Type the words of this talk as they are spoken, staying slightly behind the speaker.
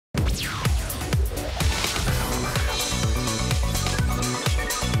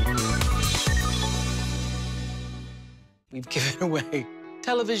we've given away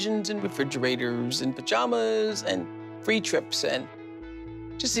televisions and refrigerators and pajamas and free trips, and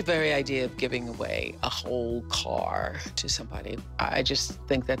just the very idea of giving away a whole car to somebody, I just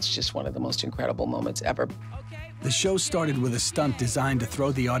think that's just one of the most incredible moments ever. The show started with a stunt designed to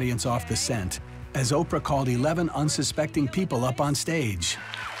throw the audience off the scent, as Oprah called 11 unsuspecting people up on stage.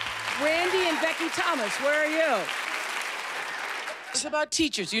 Randy and Becky Thomas, where are you? It's about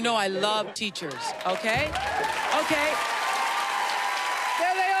teachers. You know I love teachers, okay? Okay.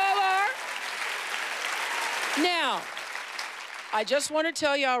 There they all are. Now, I just want to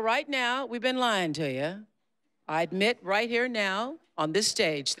tell y'all right now, we've been lying to you. I admit right here now, on this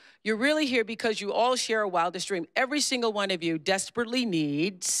stage, you're really here because you all share a wildest dream. Every single one of you desperately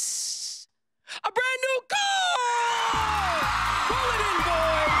needs a brand new car! Pull it in,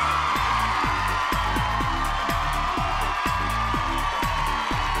 boys!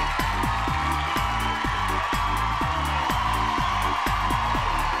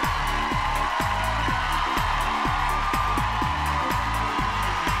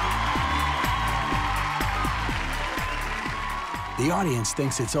 The audience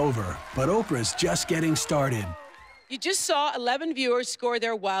thinks it's over, but Oprah's just getting started. You just saw 11 viewers score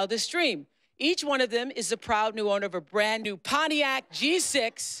their wildest dream. Each one of them is the proud new owner of a brand new Pontiac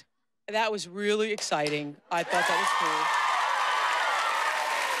G6. That was really exciting. I thought that was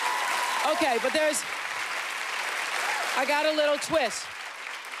cool. Okay, but I got a little twist.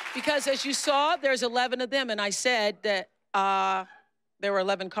 Because as you saw, there's 11 of them, and I said that there were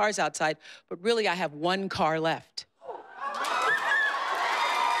 11 cars outside, but really I have one car left.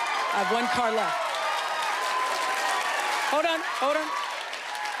 I have one car left. Hold on, hold on.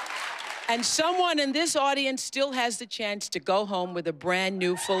 And someone in this audience still has the chance to go home with a brand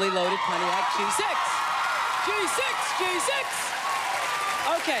new, fully loaded Pontiac G6. G6.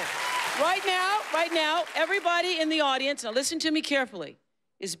 Okay, right now, everybody in the audience, now listen to me carefully,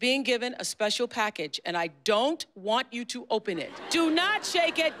 is being given a special package, and I don't want you to open it. Do not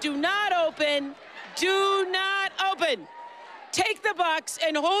shake it, do not open, do not open. Take the box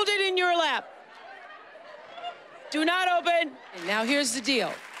and hold it in your lap. Do not open. And now here's the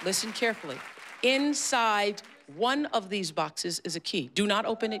deal. Listen carefully. Inside one of these boxes is a key. Do not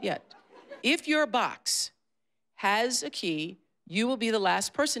open it yet. If your box has a key, you will be the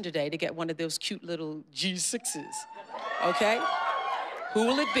last person today to get one of those cute little G6s, okay? Who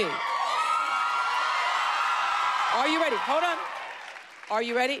will it be? Are you ready? Hold on. Are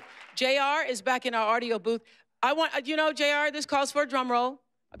you ready? JR is back in our audio booth. You know, JR, this calls for a drum roll.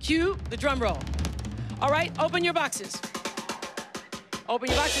 Cue the drum roll. All right, open your boxes. Open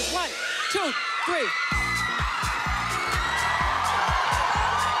your boxes. 1, 2, 3. You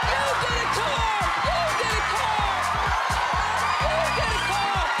get a car! You get a car! You get a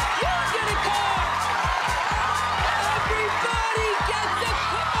car! You get a car! Everybody gets a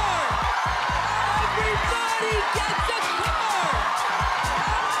car! Everybody gets a car!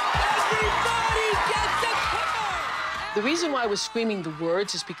 Everybody gets a car! The reason why I was screaming the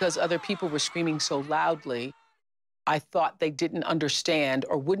words is because other people were screaming so loudly. I thought they didn't understand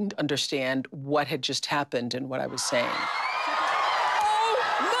or wouldn't understand what had just happened and what I was saying. Oh,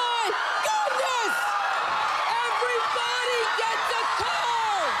 my goodness! Everybody gets a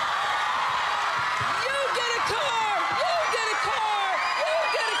car! You get a car! You get a car! You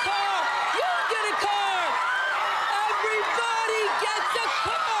get a car! You get a car! Everybody gets a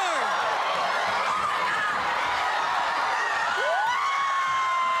car!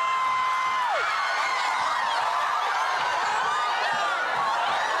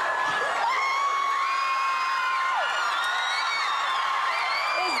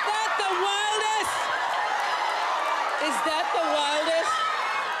 Is that the wildest?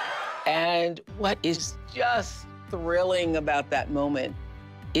 And what is just thrilling about that moment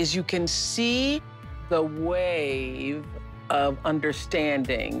is you can see the wave of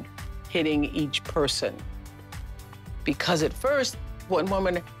understanding hitting each person. Because at first, one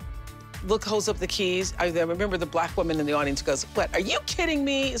woman holds up the keys. I remember the black woman in the audience goes, "What, are you kidding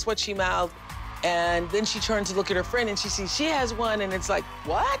me?" is what she mouthed. And then she turns to look at her friend and she sees she has one, and it's like,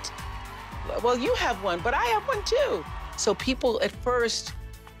 what? Well, you have one, but I have one too. So people at first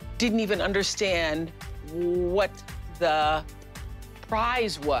didn't even understand what the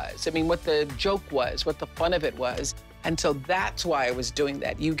prize was. I mean, what the joke was, what the fun of it was. And so that's why I was doing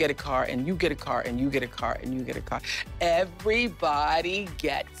that. You get a car, and you get a car, and you get a car, and you get a car. Everybody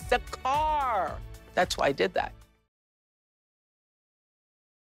gets a car. That's why I did that.